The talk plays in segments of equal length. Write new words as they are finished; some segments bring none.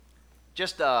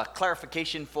Just a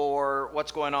clarification for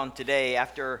what's going on today.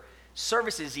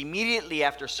 Immediately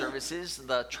after services,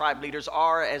 the tribe leaders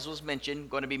are, as was mentioned,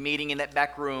 going to be meeting in that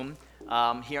back room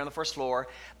here on the first floor.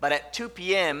 But at 2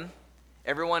 p.m.,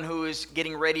 everyone who is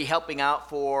getting ready, helping out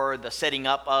for the setting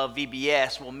up of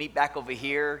VBS will meet back over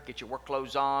here, get your work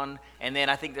clothes on, and then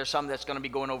I think there's some that's going to be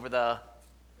going over the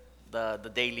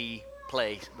daily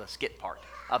play, the skit part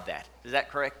of that. Is that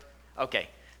correct? Okay,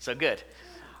 so good.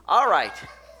 All right.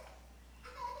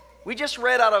 We just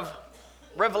read out of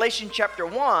Revelation chapter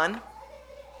 1,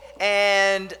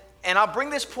 and I'll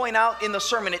bring this point out in the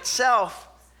sermon itself,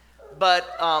 but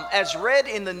as read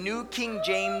in the New King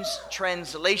James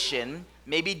translation,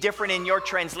 maybe different in your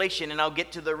translation, and I'll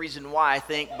get to the reason why, I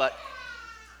think,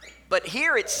 but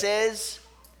here it says,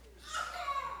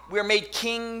 we're made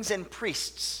kings and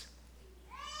priests.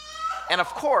 And of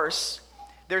course,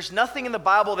 there's nothing in the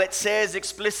Bible that says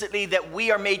explicitly that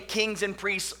we are made kings and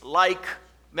priests like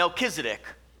Melchizedek,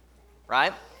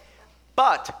 right?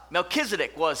 But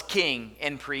Melchizedek was king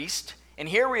and priest. And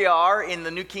here we are in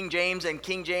the New King James and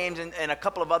King James and a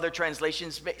couple of other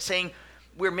translations saying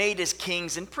we're made as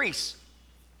kings and priests.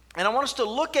 And I want us to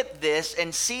look at this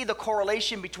and see the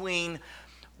correlation between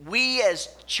we as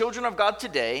children of God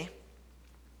today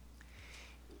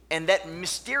and that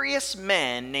mysterious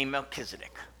man named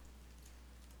Melchizedek.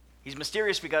 He's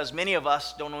mysterious because many of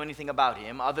us don't know anything about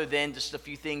him other than just a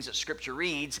few things that Scripture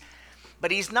reads.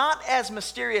 But he's not as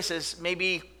mysterious as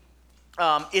maybe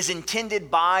is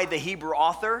intended by the Hebrew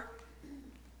author.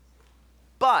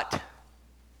 But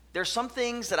there's some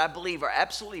things that I believe are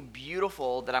absolutely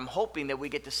beautiful that I'm hoping that we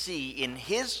get to see in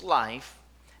his life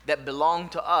that belong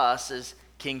to us as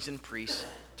kings and priests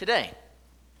today.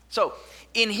 So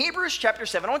in Hebrews chapter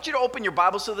 7, I want you to open your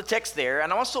Bibles to the text there,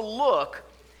 and I want us to look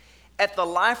at the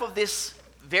life of this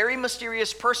very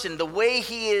mysterious person, the way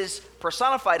he is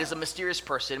personified as a mysterious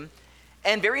person,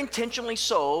 and very intentionally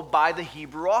so by the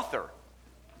Hebrew author.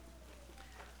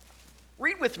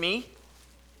 Read with me.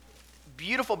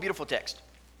 Beautiful, beautiful text.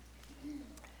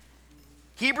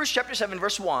 Hebrews chapter 7,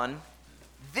 verse 1.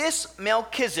 This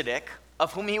Melchizedek,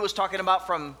 of whom he was talking about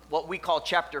from what we call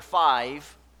chapter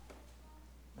 5,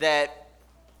 that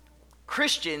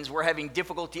Christians were having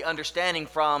difficulty understanding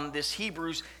from this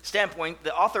Hebrews standpoint.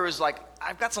 The author is like,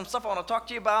 I've got some stuff I want to talk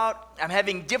to you about. I'm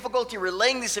having difficulty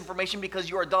relaying this information because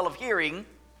you are dull of hearing.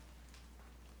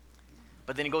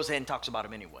 But then he goes ahead and talks about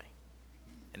him anyway.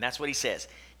 And that's what he says.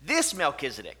 This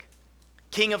Melchizedek,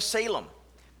 king of Salem,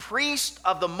 priest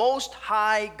of the Most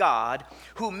High God,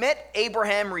 who met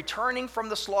Abraham returning from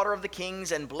the slaughter of the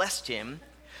kings and blessed him,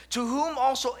 to whom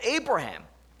also Abraham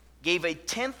gave a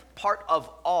 10th part of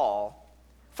all,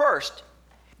 first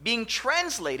being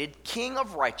translated king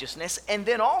of righteousness, and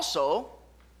then also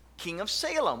king of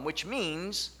Salem, which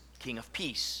means king of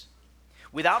peace.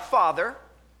 Without father,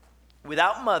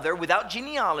 without mother, without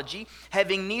genealogy,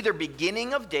 having neither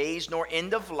beginning of days nor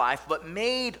end of life, but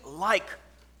made like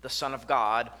the Son of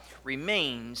God,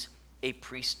 remains a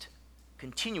priest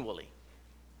continually.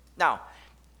 Now,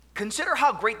 consider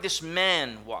how great this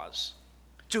man was,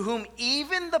 to whom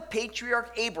even the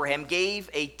patriarch Abraham gave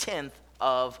a 10th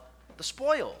of the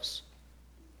spoils.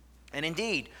 And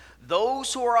indeed,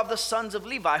 those who are of the sons of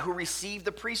Levi who receive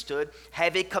the priesthood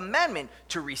have a commandment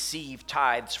to receive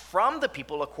tithes from the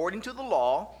people according to the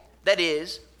law, that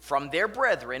is, from their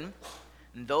brethren,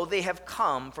 though they have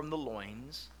come from the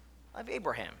loins of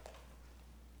Abraham.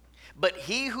 But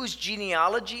he whose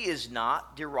genealogy is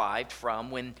not derived from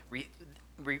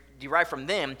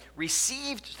them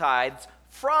received tithes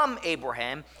from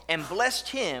Abraham and blessed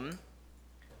him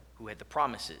who had the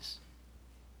promises.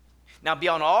 Now,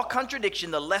 beyond all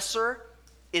contradiction, the lesser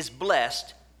is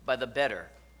blessed by the better.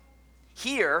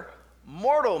 Here,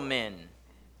 mortal men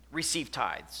receive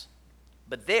tithes,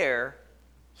 but there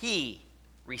he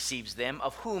receives them,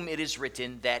 of whom it is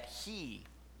written that he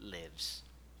lives.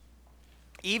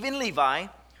 Even Levi,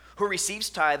 who receives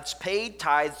tithes, paid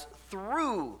tithes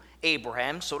through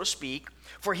Abraham, so to speak,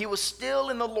 for he was still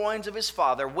in the loins of his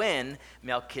father when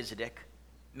Melchizedek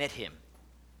met him.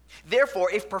 Therefore,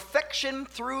 if perfection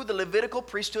through the Levitical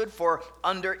priesthood, for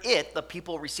under it the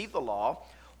people received the law,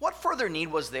 what further need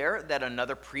was there that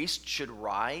another priest should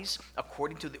rise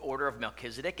according to the order of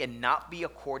Melchizedek and not be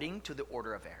according to the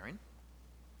order of Aaron?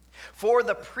 For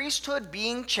the priesthood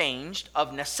being changed,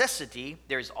 of necessity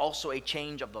there is also a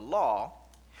change of the law.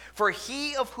 For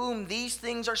he of whom these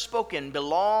things are spoken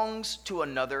belongs to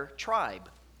another tribe,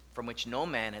 from which no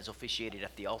man has officiated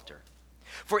at the altar.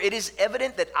 For it is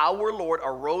evident that our Lord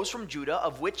arose from Judah,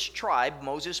 of which tribe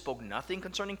Moses spoke nothing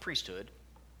concerning priesthood.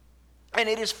 And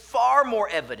it is far more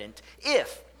evident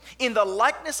if, In the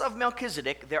likeness of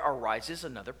Melchizedek, there arises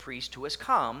another priest who has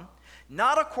come,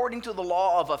 not according to the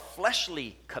law of a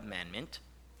fleshly commandment,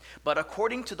 but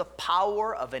according to the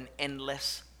power of an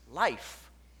endless life.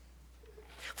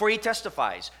 For he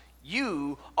testifies,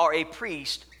 you are a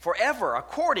priest forever,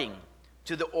 according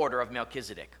to the order of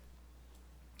Melchizedek.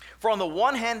 For on the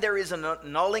one hand, there is an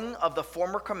annulling of the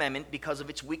former commandment because of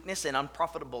its weakness and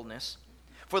unprofitableness,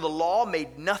 for the law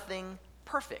made nothing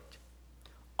perfect.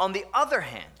 On the other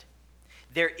hand,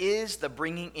 there is the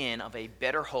bringing in of a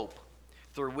better hope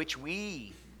through which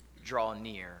we draw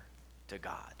near to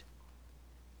God.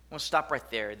 We'll stop right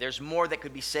there. There's more that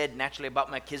could be said naturally about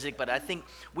Melchizedek, but I think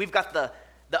we've got the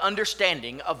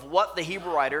understanding of what the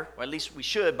Hebrew writer, or at least we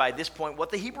should by this point, what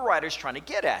the Hebrew writer is trying to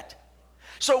get at.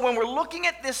 So when we're looking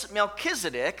at this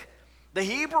Melchizedek, the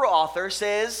Hebrew author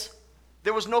says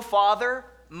there was no father,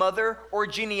 mother, or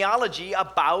genealogy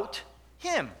about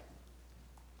him.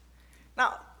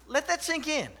 Now, let that sink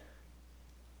in.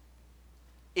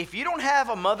 If you don't have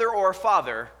a mother or a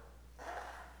father,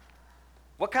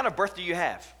 what kind of birth do you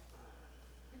have?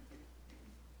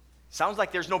 Sounds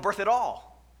like there's no birth at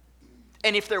all.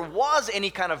 And if there was any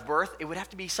kind of birth, it would have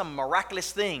to be some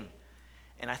miraculous thing.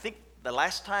 And I think the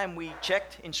last time we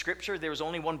checked in Scripture, there was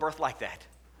only one birth like that.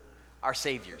 Our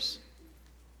Savior's.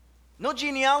 No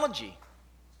genealogy.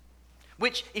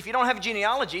 Which, if you don't have a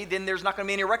genealogy, then there's not going to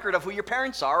be any record of who your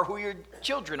parents are or who your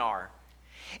children are.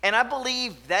 And I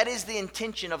believe that is the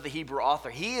intention of the Hebrew author.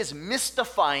 He is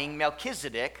mystifying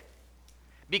Melchizedek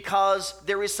because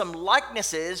there is some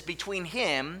likenesses between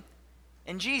him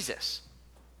and Jesus.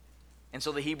 And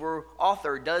so the Hebrew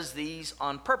author does these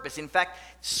on purpose. In fact,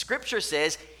 Scripture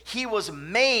says he was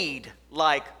made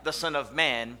like the Son of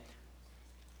Man,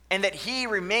 and that he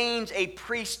remains a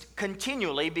priest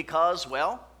continually because,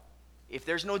 well, if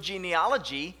there's no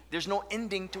genealogy, there's no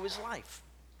ending to his life.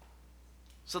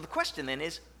 So the question then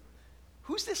is,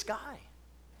 who's this guy?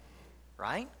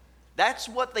 Right? That's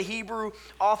what the Hebrew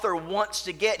author wants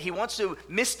to get. He wants to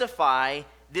mystify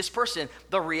this person.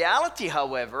 The reality,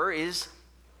 however, is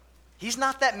he's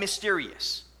not that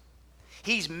mysterious.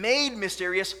 He's made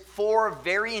mysterious for a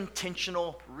very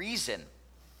intentional reason.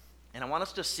 And I want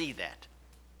us to see that.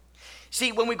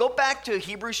 See, when we go back to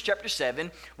Hebrews chapter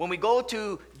 7, when we go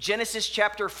to Genesis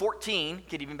chapter 14,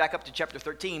 could even back up to chapter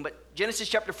 13, but Genesis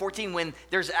chapter 14, when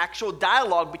there's actual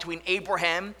dialogue between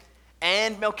Abraham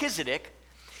and Melchizedek,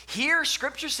 here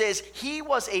Scripture says he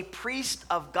was a priest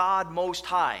of God Most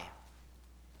High.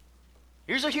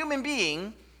 Here's a human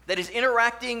being that is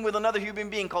interacting with another human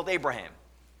being called Abraham.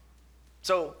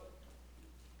 So,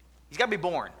 he's got to be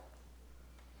born.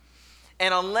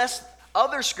 And unless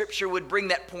other Scripture would bring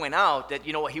that point out, that,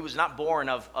 you know, he was not born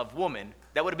of woman,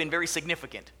 that would have been very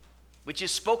significant, which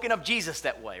is spoken of Jesus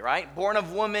that way, right? Born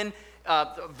of woman,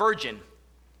 virgin,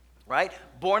 right?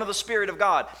 Born of the Spirit of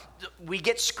God. We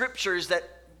get Scriptures that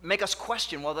make us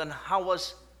question, well, then how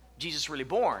was Jesus really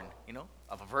born? You know,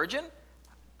 of a virgin?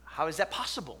 How is that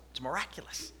possible? It's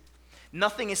miraculous.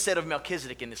 Nothing is said of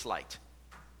Melchizedek in this light.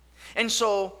 And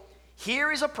so,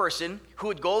 here is a person who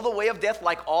would go the way of death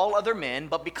like all other men,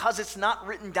 but because it's not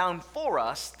written down for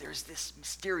us, there's this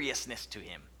mysteriousness to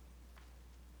him.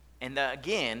 And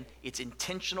again, it's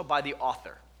intentional by the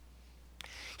author.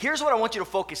 Here's what I want you to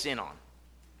focus in on.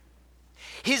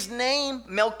 His name,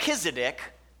 Melchizedek,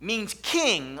 means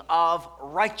king of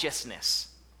righteousness.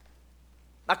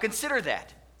 Now consider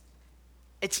that.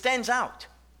 It stands out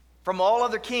from all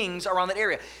other kings around that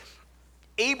area.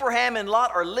 Abraham and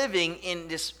Lot are living in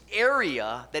this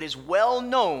area that is well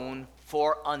known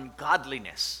for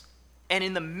ungodliness. And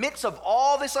in the midst of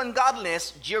all this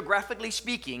ungodliness, geographically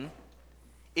speaking,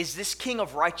 is this king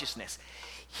of righteousness.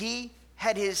 He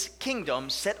had his kingdom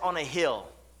set on a hill.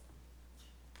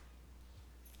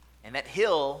 And that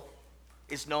hill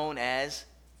is known as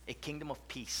a kingdom of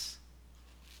peace.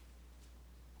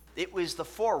 It was the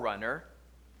forerunner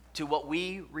to what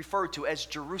we refer to as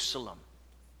Jerusalem.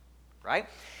 Right?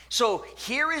 So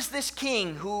here is this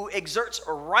king who exerts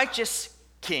a righteous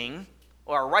king,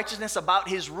 or a righteousness about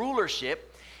his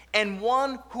rulership, and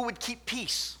one who would keep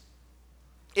peace.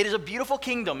 It is a beautiful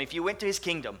kingdom. If you went to his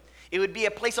kingdom, it would be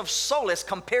a place of solace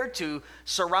compared to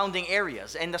surrounding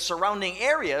areas. And the surrounding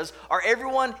areas are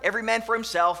every man for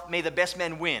himself, may the best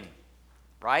man win.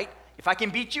 Right? If I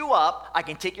can beat you up, I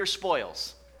can take your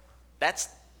spoils. That's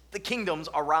the kingdoms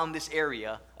around this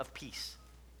area of peace.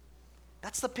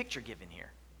 That's the picture given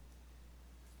here.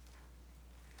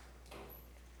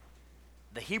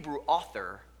 The Hebrew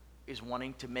author is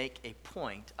wanting to make a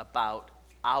point about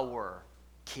our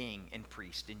king and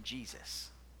priest in Jesus.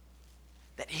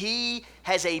 That he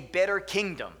has a better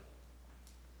kingdom.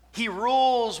 He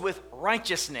rules with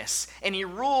righteousness, and he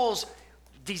rules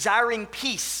desiring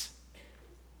peace,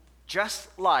 just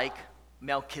like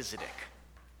Melchizedek.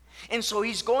 And so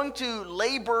he's going to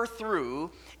labor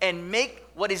through and make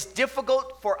what is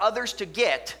difficult for others to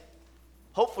get,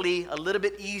 hopefully a little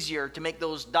bit easier to make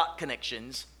those dot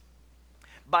connections,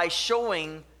 by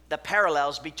showing the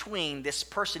parallels between this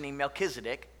person named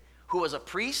Melchizedek, who was a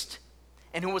priest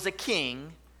and who was a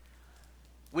king,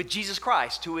 with Jesus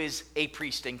Christ, who is a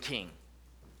priest and king.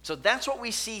 So that's what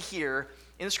we see here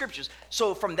in the scriptures.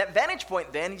 So from that vantage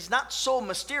point then, he's not so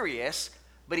mysterious,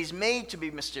 but he's made to be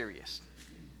mysterious,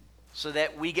 so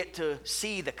that we get to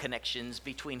see the connections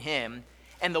between him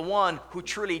and the one who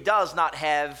truly does not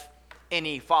have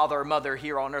any father or mother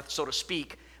here on earth, so to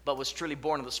speak, but was truly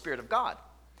born of the Spirit of God.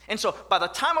 And so by the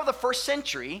time of the first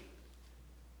century,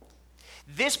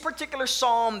 this particular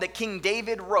psalm that King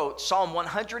David wrote, Psalm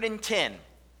 110,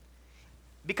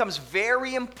 becomes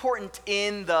very important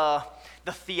in the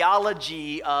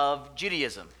theology of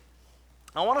Judaism.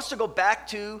 I want us to go back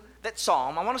to that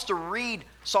psalm. I want us to read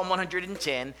Psalm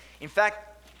 110. In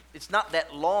fact, it's not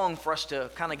that long for us to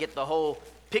kind of get the whole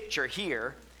picture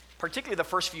here, particularly the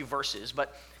first few verses.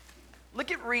 But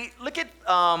look at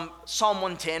Psalm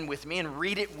 110 with me and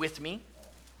read it with me,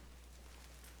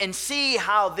 and see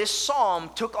how this psalm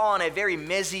took on a very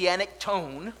messianic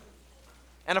tone,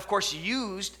 and of course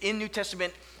used in New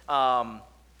Testament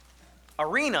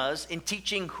arenas in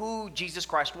teaching who Jesus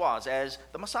Christ was as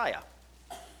the Messiah.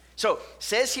 So,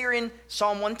 says here in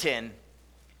Psalm 110,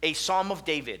 a psalm of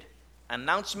David,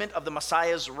 announcement of the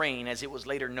Messiah's reign as it was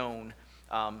later known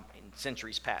in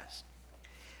centuries past.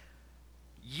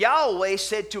 Yahweh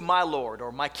said to my Lord,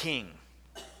 or my King,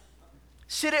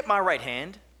 sit at my right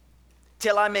hand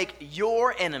till I make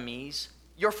your enemies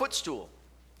your footstool.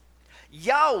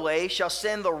 Yahweh shall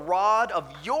send the rod of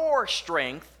your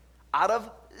strength out of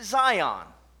Zion.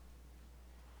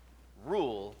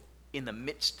 Rule in the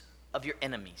midst of your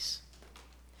enemies.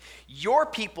 Your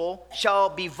people shall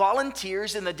be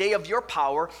volunteers in the day of your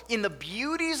power, in the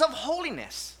beauties of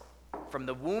holiness. From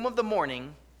the womb of the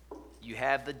morning, you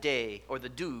have the day or the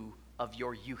dew of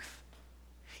your youth.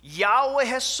 Yahweh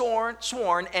has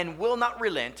sworn and will not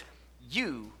relent.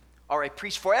 You are a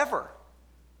priest forever,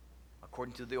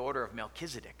 according to the order of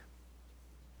Melchizedek.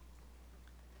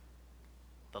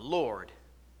 The Lord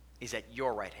is at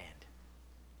your right hand.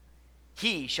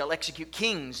 He shall execute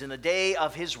kings in the day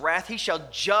of his wrath. He shall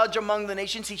judge among the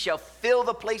nations. He shall fill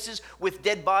the places with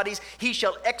dead bodies. He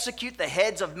shall execute the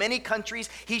heads of many countries.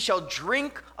 He shall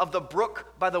drink of the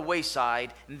brook by the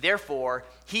wayside, and therefore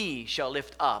he shall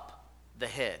lift up the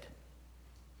head.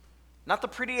 Not the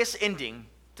prettiest ending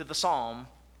to the psalm,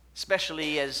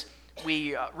 especially as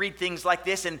we read things like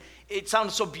this, and it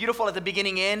sounds so beautiful at the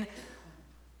beginning in.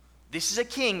 This is a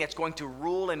king that's going to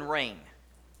rule and reign.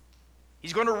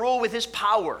 He's going to rule with his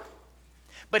power.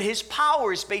 But his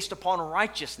power is based upon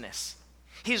righteousness.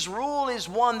 His rule is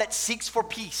one that seeks for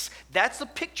peace. That's the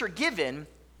picture given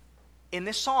in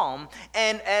this psalm.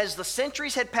 And as the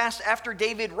centuries had passed after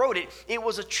David wrote it, it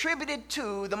was attributed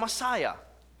to the Messiah.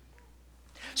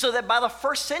 So that by the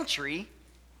first century,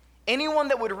 anyone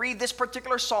that would read this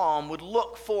particular psalm would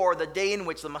look for the day in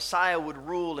which the Messiah would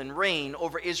rule and reign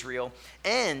over Israel,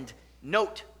 and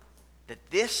note that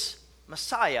this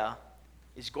Messiah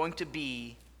is going to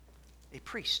be a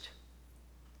priest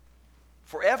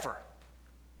forever.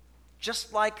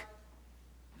 Just like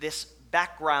this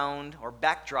background or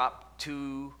backdrop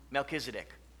to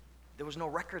Melchizedek. There was no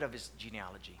record of his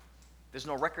genealogy. There's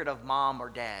no record of mom or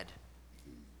dad.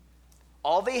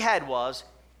 All they had was,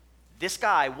 this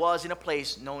guy was in a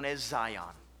place known as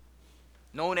Zion,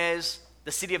 known as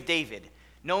the city of David,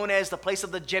 known as the place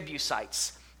of the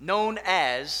Jebusites, known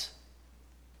as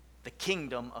the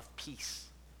kingdom of peace,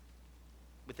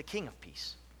 with the king of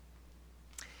peace.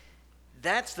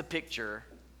 That's the picture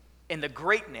and the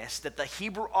greatness that the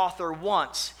Hebrew author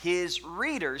wants his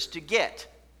readers to get.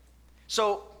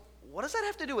 So, what does that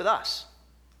have to do with us?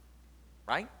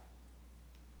 Right?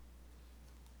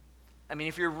 I mean,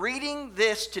 if you're reading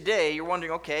this today, you're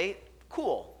wondering, okay,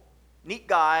 cool, neat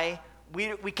guy.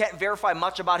 We can't verify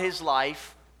much about his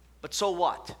life, but so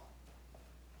what?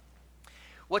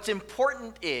 What's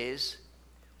important is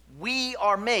we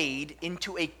are made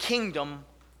into a kingdom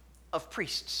of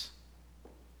priests.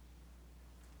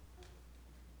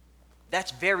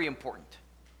 That's very important.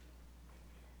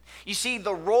 You see,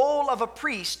 the role of a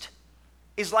priest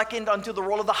is likened unto the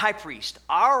role of the high priest.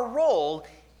 Our role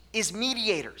is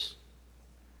mediators.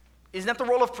 Isn't that the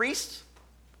role of priests?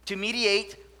 To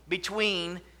mediate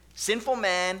between sinful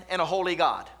man and a holy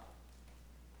God.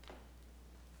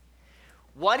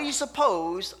 Why do you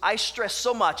suppose I stress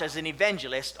so much as an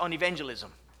evangelist on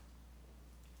evangelism?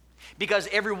 Because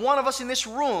every one of us in this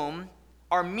room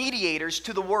are mediators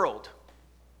to the world.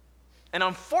 And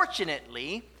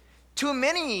unfortunately, too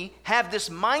many have this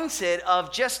mindset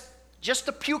of just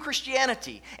the pew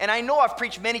Christianity. And I know I've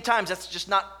preached many times that's just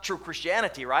not true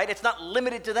Christianity, right? It's not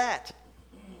limited to that.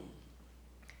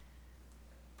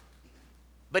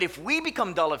 But if we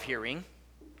become dull of hearing,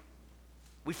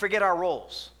 we forget our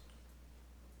roles.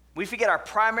 We forget our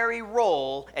primary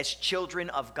role as children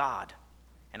of God.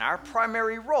 And our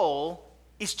primary role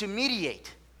is to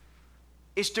mediate,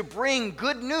 is to bring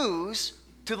good news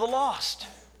to the lost.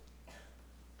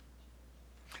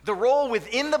 The role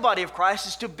within the body of Christ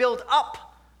is to build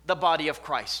up the body of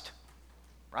Christ,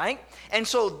 right? And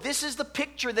so this is the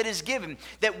picture that is given,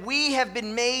 that we have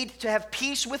been made to have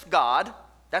peace with God.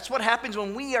 That's what happens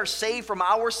when we are saved from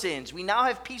our sins. We now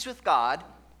have peace with God,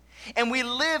 and we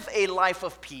live a life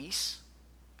of peace,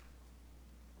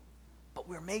 but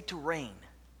we're made to reign.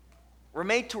 We're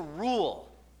made to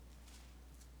rule,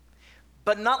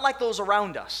 but not like those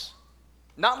around us.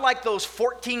 Not like those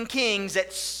 14 kings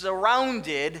that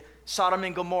surrounded Sodom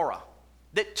and Gomorrah,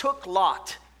 that took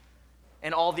Lot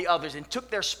and all the others and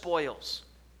took their spoils.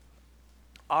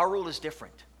 Our rule is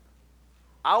different.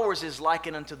 Ours is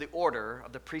likened unto the order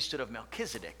of the priesthood of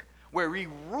Melchizedek, where we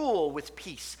rule with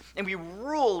peace and we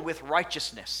rule with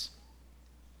righteousness.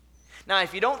 Now,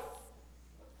 if you don't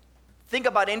think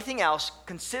about anything else,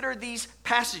 consider these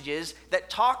passages that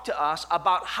talk to us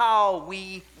about how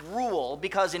we rule,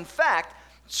 because in fact,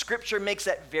 Scripture makes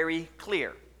that very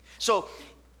clear. So,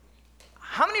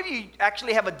 how many of you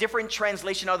actually have a different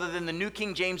translation other than the New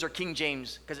King James or King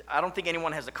James? Because I don't think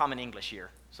anyone has a common English here.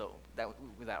 So,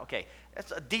 okay,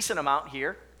 that's a decent amount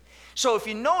here. So, if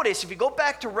you notice, if you go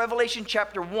back to Revelation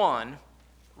chapter 1,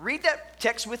 read that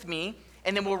text with me,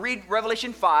 and then we'll read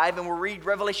Revelation 5, and we'll read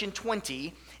Revelation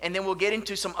 20, and then we'll get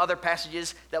into some other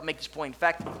passages that will make this point. In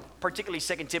fact, particularly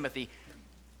 2 Timothy.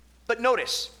 But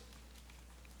notice,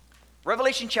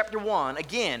 Revelation chapter 1,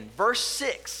 again, verse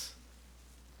 6.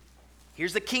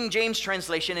 Here's the King James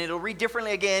translation, and it'll read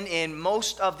differently again in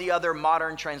most of the other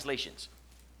modern translations.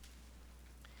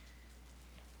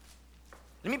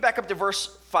 Let me back up to verse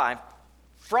 5.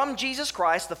 From Jesus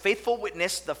Christ, the faithful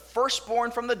witness, the firstborn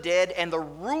from the dead, and the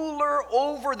ruler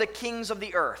over the kings of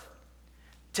the earth,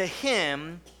 to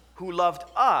him who loved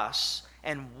us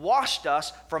and washed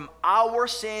us from our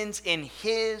sins in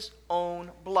his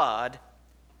own blood,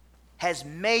 has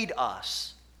made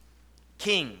us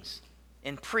kings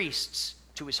and priests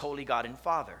to his holy God and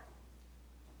Father.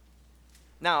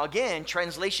 Now again,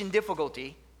 translation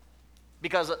difficulty,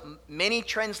 because many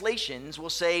translations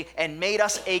will say, and made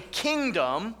us a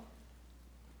kingdom,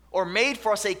 or made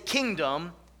for us a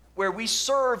kingdom where we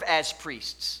serve as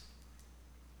priests.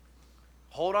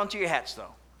 Hold on to your hats,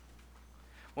 though.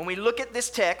 When we look at this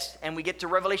text and we get to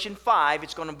Revelation 5,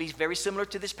 it's going to be very similar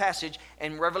to this passage,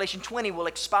 and Revelation 20 will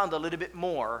expound a little bit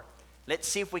more. Let's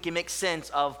see if we can make sense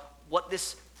of what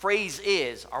this phrase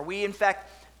is. Are we, in fact,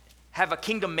 have a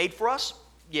kingdom made for us?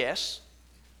 Yes.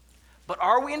 But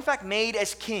are we, in fact, made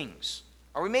as kings?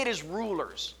 Are we made as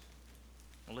rulers?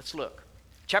 Well, let's look.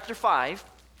 Chapter 5.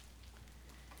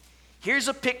 Here's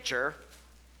a picture.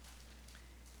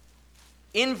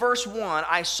 In verse 1,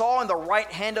 I saw in the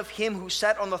right hand of him who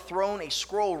sat on the throne a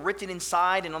scroll written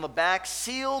inside and on the back,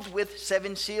 sealed with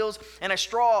 7 seals. And I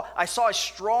saw a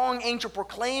strong angel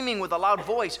proclaiming with a loud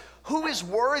voice, "Who is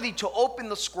worthy to open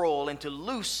the scroll and to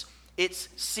loose its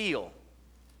seal?"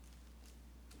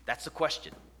 That's the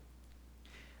question.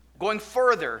 Going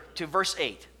further to verse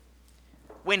 8.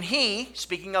 When he,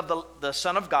 speaking of the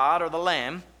Son of God or the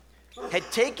Lamb,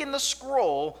 had taken the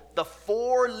scroll, the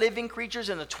 4 living creatures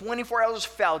and the 24 elders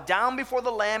fell down before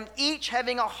the Lamb, each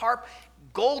having a harp,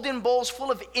 golden bowls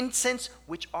full of incense,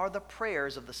 which are the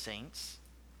prayers of the saints.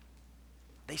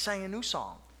 They sang a new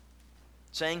song,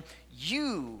 saying,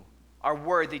 "You are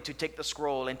worthy to take the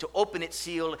scroll and to open its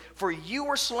seal, for you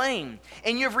were slain,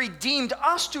 and you have redeemed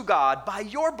us to God by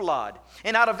your blood,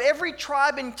 and out of every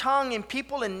tribe and tongue and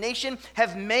people and nation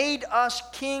have made us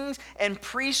kings and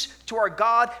priests to our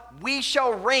God. We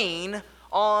shall reign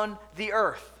on the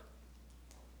earth."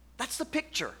 That's the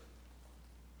picture.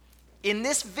 In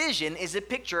this vision is a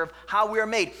picture of how we are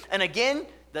made. And again,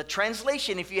 the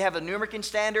translation, if you have a New American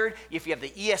Standard, if you have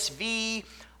the ESV,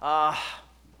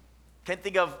 can't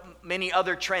think of many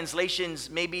other translations.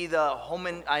 Maybe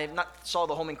I have not saw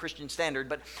the Holman Christian Standard,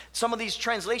 but some of these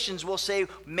translations will say,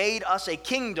 "made us a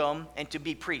kingdom and to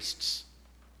be priests."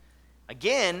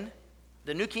 Again,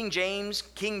 the New King James,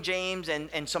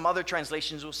 and some other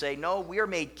translations will say, "No, we are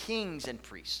made kings and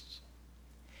priests."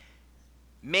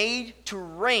 made to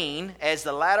reign, as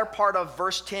the latter part of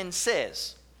verse 10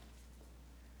 says,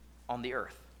 on the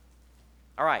earth.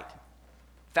 All right,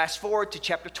 fast forward to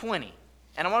chapter 20.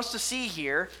 And I want us to see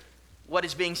here what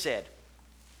is being said.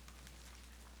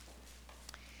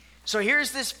 So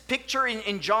here's this picture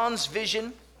in John's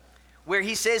vision where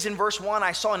he says in verse 1,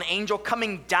 I saw an angel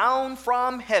coming down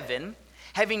from heaven,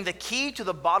 having the key to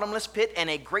the bottomless pit and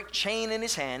a great chain in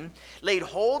his hand, laid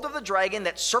hold of the dragon,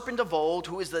 that serpent of old,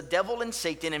 who is the devil and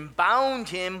Satan, and bound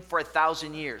him for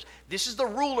 1,000 years. This is the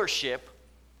rulership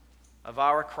of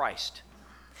our Christ.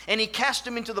 And he cast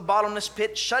him into the bottomless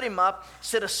pit, shut him up,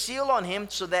 set a seal on him,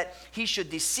 so that he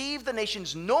should deceive the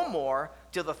nations no more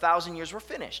till the 1,000 years were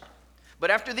finished.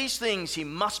 But after these things, he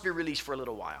must be released for a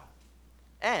little while.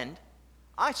 And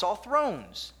I saw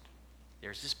thrones.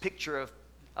 There's this picture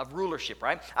of rulership,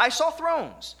 right? I saw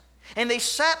thrones, and they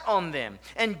sat on them,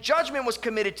 and judgment was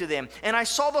committed to them. And I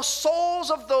saw the souls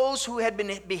of those who had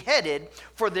been beheaded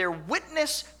for their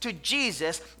witness to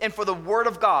Jesus and for the word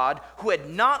of God, who had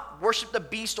not worshipped the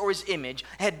beast or his image,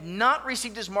 had not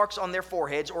received his marks on their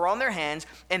foreheads or on their hands,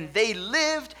 and they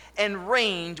lived and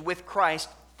reigned with Christ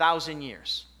 1,000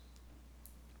 years.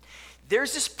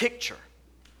 There's this picture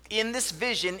in this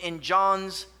vision, in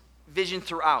John's vision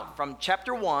throughout, from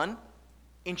chapter 1,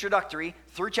 introductory,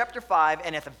 through chapter 5,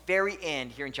 and at the very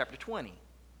end here in chapter 20.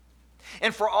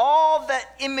 And for all that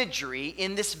imagery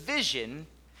in this vision,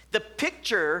 the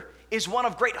picture is one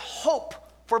of great hope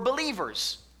for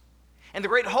believers. And the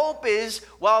great hope is,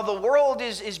 while the world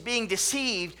is being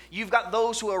deceived, you've got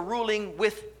those who are ruling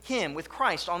with him, with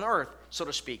Christ on earth, so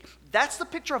to speak. That's the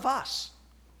picture of us.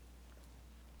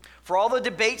 For all the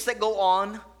debates that go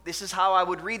on, this is how I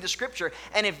would read the scripture.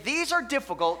 And if these are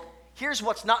difficult, here's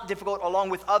what's not difficult along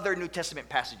with other New Testament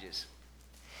passages.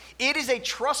 It is a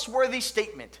trustworthy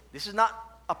statement. This is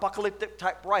not apocalyptic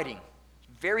type writing.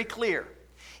 It's very clear.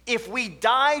 If we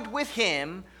died with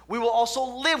him, we will also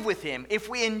live with him. If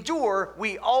we endure,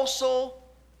 we also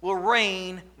will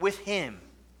reign with him.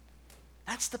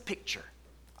 That's the picture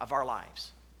of our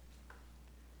lives.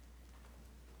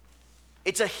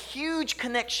 It's a huge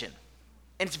connection,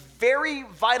 and it's very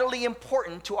vitally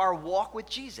important to our walk with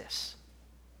Jesus.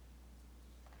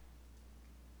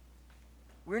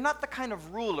 We're not the kind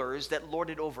of rulers that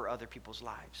lord it over other people's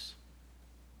lives.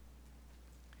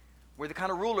 We're the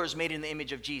kind of rulers made in the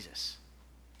image of Jesus.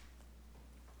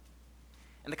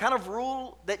 And the kind of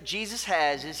rule that Jesus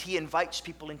has is he invites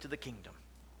people into the kingdom.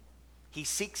 He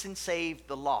seeks and saves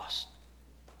the lost.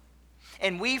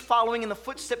 And we, following in the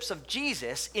footsteps of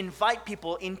Jesus, invite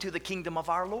people into the kingdom of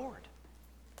our Lord.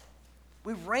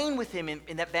 We reign with him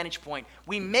in that vantage point.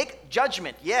 We make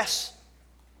judgment, yes.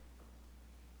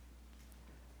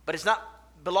 But it's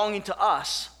not belonging to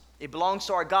us. It belongs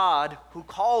to our God, who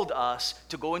called us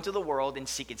to go into the world and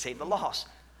seek and save the lost.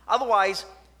 Otherwise,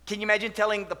 can you imagine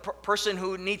telling the person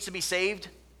who needs to be saved,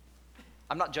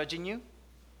 I'm not judging you?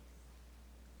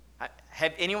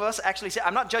 Have any of us actually said,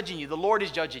 I'm not judging you, the Lord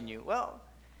is judging you? Well,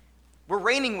 we're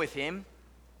reigning with him.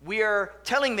 We are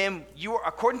telling them, you are,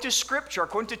 according to Scripture,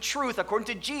 according to truth, according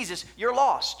to Jesus, you're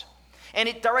lost. And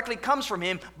it directly comes from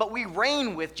him, but we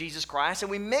reign with Jesus Christ, and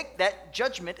we make that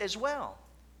judgment as well.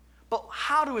 But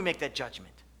how do we make that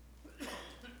judgment?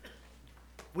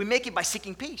 We make it by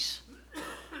seeking peace.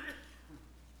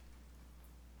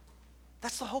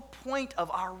 That's the whole point of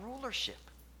our rulership.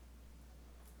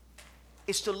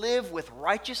 Is to live with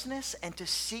righteousness and to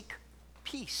seek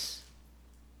peace.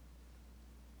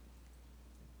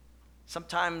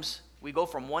 Sometimes we go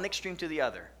from one extreme to the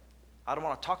other. I don't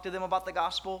want to talk to them about the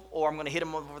gospel, or I'm going to hit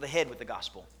them over the head with the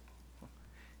gospel.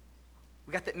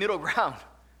 We got that middle ground,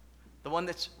 the one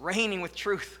that's reigning with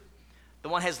truth, the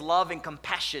one has love and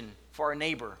compassion for our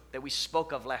neighbor that we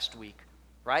spoke of last week,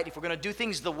 right? If we're going to do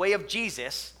things the way of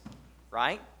Jesus,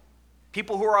 right?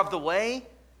 People who are of the way,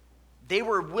 they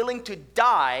were willing to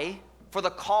die for the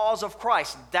cause of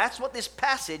Christ. That's what this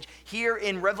passage here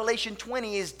in Revelation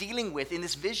 20 is dealing with in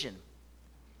this vision,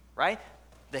 right?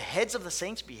 The heads of the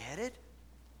saints beheaded,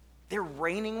 they're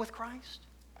reigning with Christ.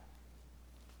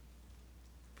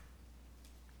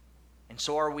 And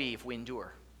so are we if we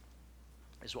endure,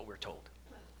 is what we're told.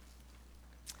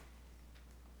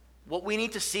 What we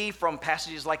need to see from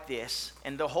passages like this,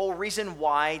 and the whole reason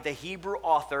why the Hebrew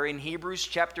author in Hebrews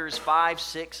chapters 5,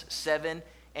 6, 7,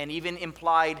 and even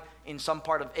implied in some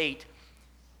part of 8,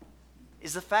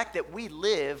 is the fact that we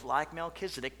live like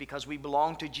Melchizedek because we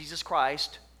belong to Jesus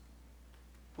Christ,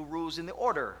 who rules in the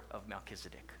order of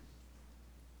Melchizedek,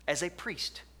 as a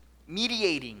priest,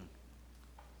 mediating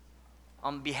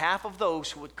on behalf of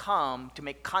those who would come to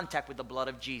make contact with the blood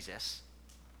of Jesus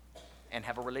and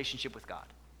have a relationship with God.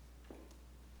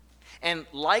 And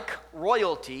like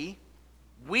royalty,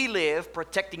 we live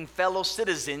protecting fellow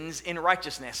citizens in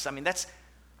righteousness. I mean, that's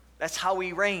how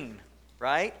we reign,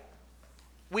 right?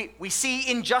 We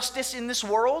see injustice in this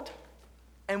world,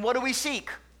 and what do we seek?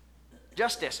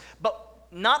 Justice. But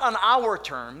not on our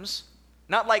terms,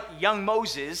 not like young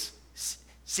Moses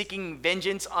seeking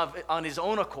vengeance on his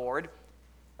own accord,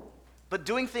 but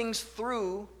doing things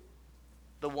through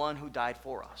the one who died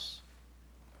for us.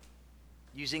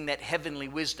 Using that heavenly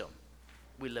wisdom,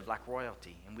 we live like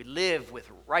royalty, and we live with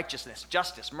righteousness,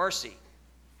 justice, mercy.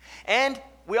 And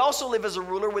we also live as a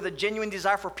ruler with a genuine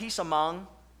desire for peace among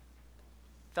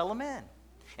fellow men.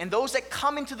 And those that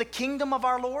come into the kingdom of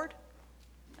our Lord,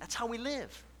 that's how we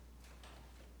live.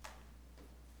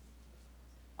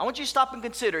 I want you to stop and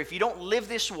consider, if you don't live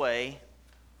this way,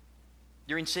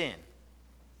 you're in sin.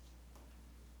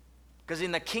 Because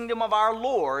in the kingdom of our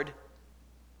Lord,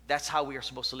 that's how we are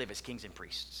supposed to live as kings and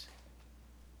priests.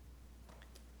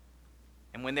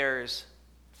 And when there's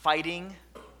fighting,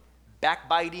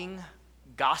 backbiting,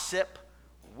 gossip,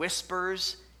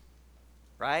 whispers,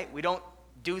 right? We don't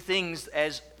do things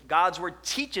as God's word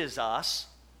teaches us,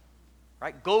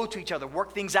 right? Go to each other,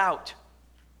 work things out.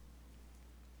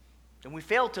 Then we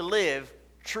fail to live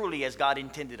truly as God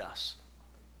intended us.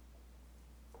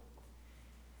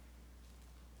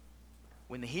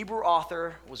 When the Hebrew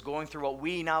author was going through what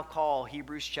we now call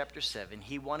Hebrews chapter 7,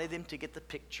 he wanted them to get the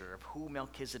picture of who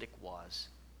Melchizedek was,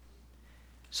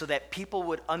 so that people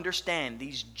would understand,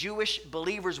 these Jewish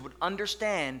believers would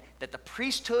understand that the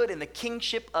priesthood and the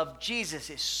kingship of Jesus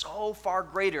is so far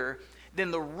greater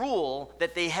than the rule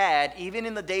that they had even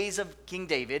in the days of King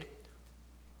David,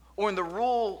 or in the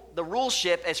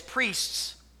ruleship as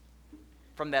priests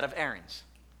from that of Aaron's.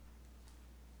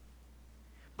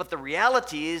 But the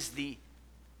reality is the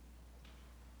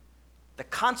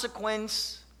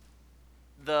consequence,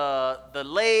 the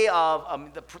lay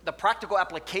of the practical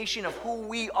application of who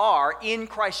we are in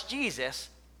Christ Jesus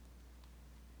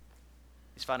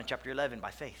is found in chapter 11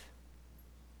 by faith.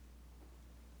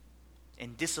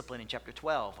 And discipline in chapter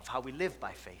 12 of how we live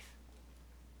by faith.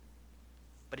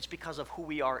 But it's because of who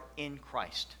we are in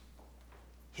Christ,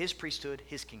 his priesthood,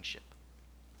 his kingship.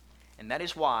 And that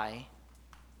is why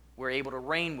we're able to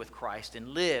reign with Christ and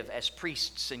live as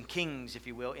priests and kings, if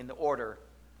you will, in the order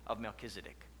of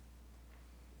Melchizedek.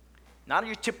 Not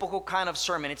your typical kind of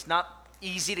sermon. It's not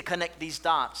easy to connect these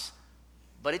dots,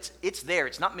 but it's there.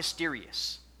 It's not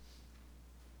mysterious,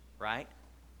 right?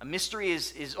 A mystery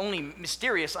is only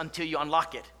mysterious until you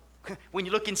unlock it. When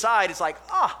you look inside, it's like,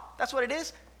 that's what it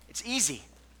is. It's easy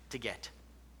to get.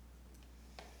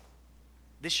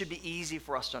 This should be easy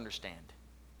for us to understand.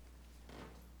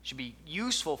 It should be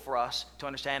useful for us to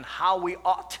understand how we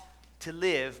ought to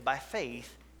live by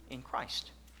faith in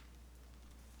Christ.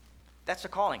 That's the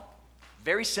calling.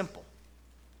 Very simple.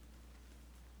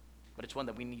 But it's one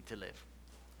that we need to live.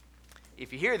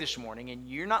 If you're here this morning and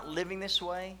you're not living this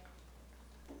way,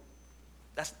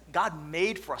 God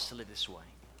made for us to live this way.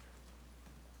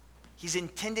 He's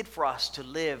intended for us to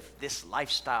live this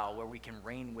lifestyle where we can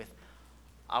reign with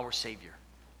our Savior.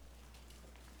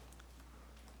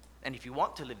 And if you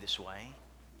want to live this way,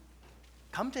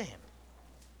 come to him.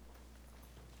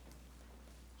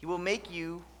 He will make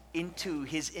you into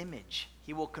his image.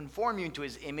 He will conform you into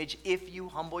his image if you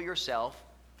humble yourself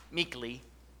meekly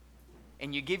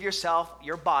and you give yourself,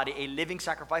 your body, a living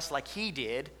sacrifice like he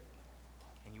did,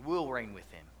 and you will reign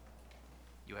with him.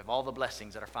 You have all the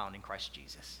blessings that are found in Christ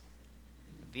Jesus.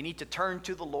 If you need to turn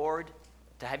to the Lord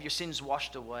to have your sins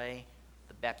washed away,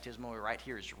 the baptismal right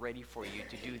here is ready for you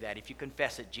to do that. If you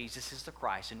confess that Jesus is the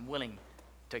Christ and willing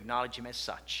to acknowledge him as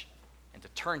such and to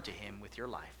turn to him with your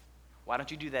life, why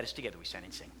don't you do that as together we stand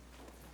and sing?